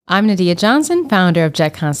I'm Nadia Johnson, founder of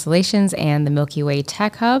Jet Constellations and the Milky Way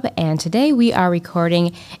Tech Hub, and today we are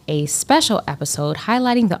recording a special episode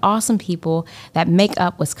highlighting the awesome people that make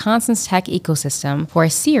up Wisconsin's tech ecosystem for a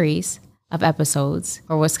series of episodes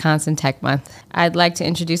for Wisconsin Tech Month. I'd like to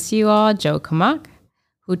introduce to you all Joe Kamak,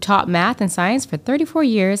 who taught math and science for 34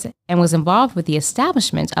 years and was involved with the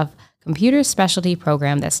establishment of computer specialty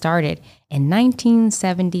program that started in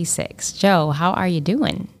 1976. Joe, how are you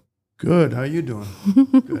doing? Good. How you doing?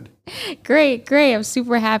 Good. Great. I'm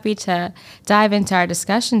super happy to dive into our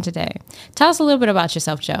discussion today. Tell us a little bit about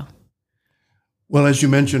yourself, Joe. Well, as you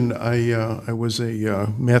mentioned, I was a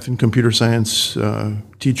math and computer science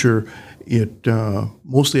teacher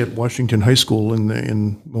mostly at Washington High School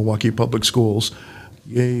in Milwaukee Public Schools.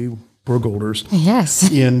 Yay, Burgolders.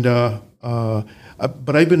 Yes. And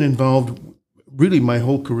but I've been involved really my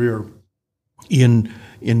whole career in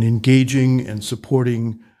engaging and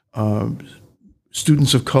supporting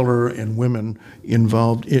students of color and women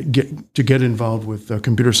to get involved with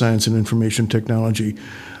computer science and information technology.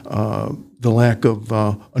 The lack of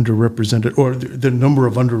underrepresented, or the number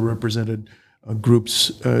of underrepresented groups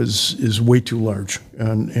is way too large,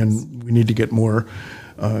 and we need to get more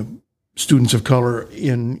students of color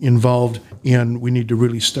involved, and we need to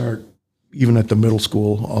really start even at the middle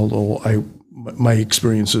school, although my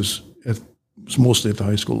experience is mostly at the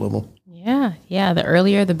high school level. Yeah, the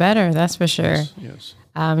earlier the better, that's for sure. Yes.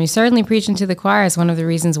 You certainly preaching to the choir is one of the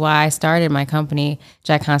reasons why I started my company,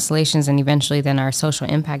 Jet Constellations, and eventually then our social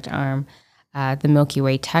impact arm, the Milky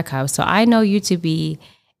Way Tech Hub. So I know you to be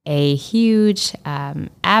a huge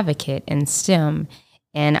advocate in STEM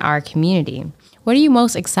in our community. What are you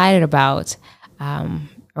most excited about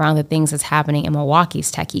around the things that's happening in Milwaukee's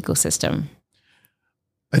tech ecosystem?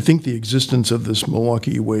 I think the existence of this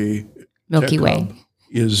Milky Way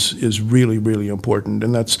is really, really important.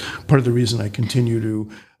 And that's part of the reason I continue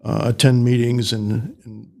to attend meetings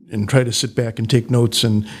and try to sit back and take notes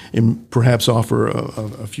and perhaps offer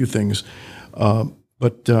a few things.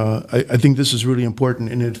 But I think this is really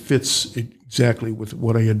important, and it fits exactly with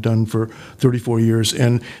what I had done for 34 years.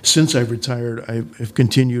 And since I've retired, I've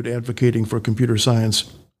continued advocating for computer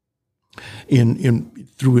science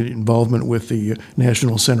through involvement with the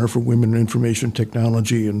National Center for Women in Information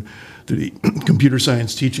Technology and the Computer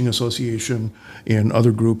Science Teaching Association and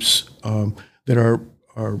other groups that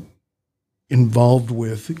are involved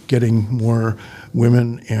with getting more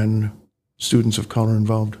women and students of color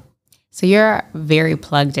involved. So you're very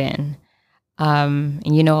plugged in, and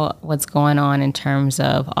you know what's going on in terms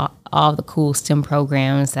of all the cool STEM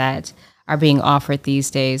programs that are being offered these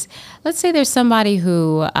days. Let's say there's somebody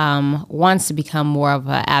who wants to become more of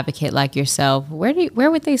an advocate like yourself.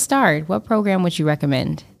 Where would they start? What program would you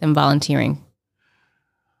recommend them volunteering?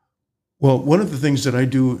 Well, one of the things that I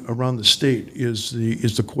do around the state is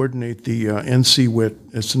to coordinate the NCWIT,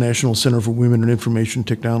 it's the National Center for Women in Information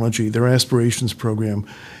Technology, their aspirations program,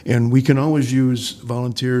 and we can always use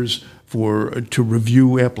volunteers to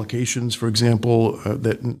review applications, for example.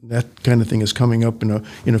 That kind of thing is coming up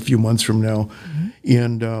in a few months from now,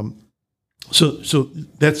 and so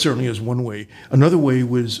that certainly is one way. Another way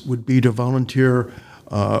would be to volunteer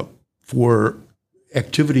for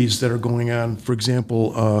activities that are going on, for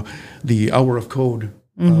example, the Hour of Code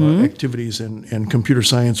activities and Computer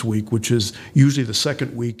Science Week, which is usually the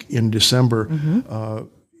second week in December.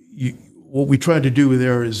 What we try to do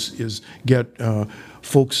there is get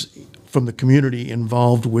folks from the community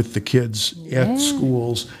involved with the kids at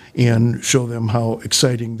schools and show them how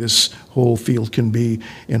exciting this whole field can be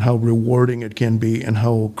and how rewarding it can be and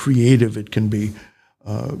how creative it can be.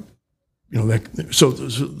 So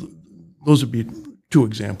those would be two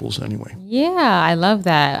examples anyway. Yeah, I love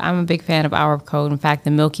that. I'm a big fan of Hour of Code. In fact,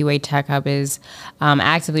 the Milky Way Tech Hub is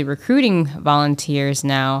actively recruiting volunteers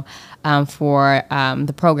now for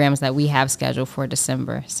the programs that we have scheduled for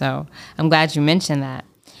December. So I'm glad you mentioned that.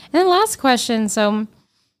 And then last question. So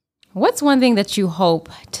what's one thing that you hope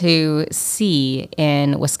to see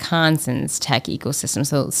in Wisconsin's tech ecosystem,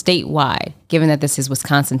 so statewide, given that this is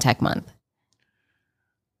Wisconsin Tech Month?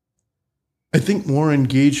 I think more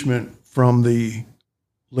engagement from the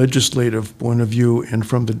legislative point of view and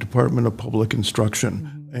from the Department of Public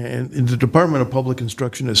Instruction. And the Department of Public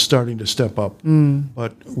Instruction is starting to step up,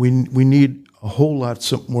 but we need a whole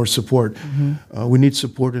lot more support. We need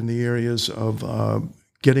support in the areas of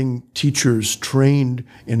getting teachers trained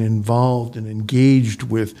and involved and engaged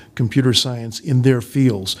with computer science in their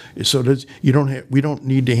fields, so that we don't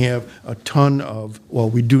need to have a ton of, well,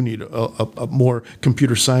 we do need a more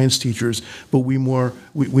computer science teachers, but we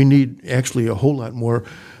need actually a whole lot more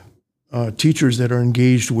teachers that are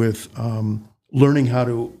engaged with learning how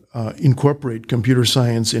to incorporate computer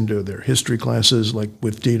science into their history classes, like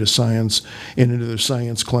with data science, and into their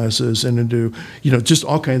science classes, and into just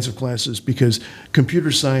all kinds of classes, because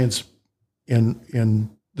computer science and in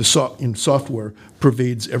software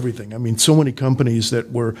pervades everything. I mean, so many companies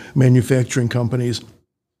that were manufacturing companies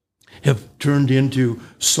have turned into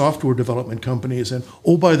software development companies. And,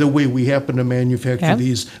 oh, by the way, we happen to manufacture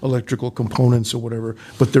these electrical components or whatever,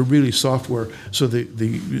 but they're really software. So the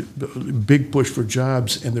big push for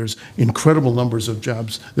jobs, and there's incredible numbers of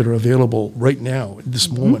jobs that are available right now, at this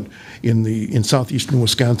moment, in southeastern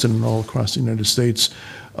Wisconsin and all across the United States,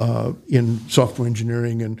 in software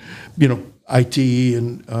engineering and, IT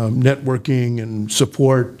and networking and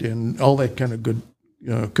support and all that kind of good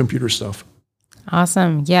computer stuff.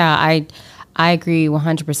 Awesome. Yeah, I agree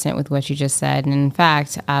 100% with what you just said. And in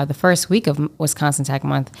fact, the first week of Wisconsin Tech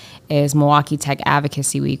Month is Milwaukee Tech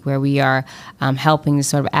Advocacy Week, where we are helping to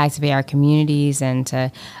sort of activate our communities and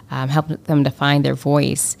to help them to find their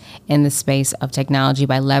voice in the space of technology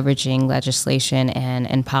by leveraging legislation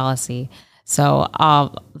and policy. So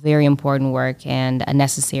all very important work and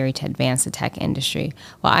necessary to advance the tech industry.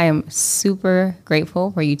 Well, I am super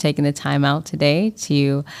grateful for you taking the time out today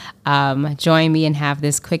to join me and have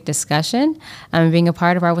this quick discussion and being a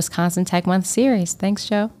part of our Wisconsin Tech Month series. Thanks,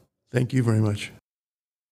 Joe. Thank you very much.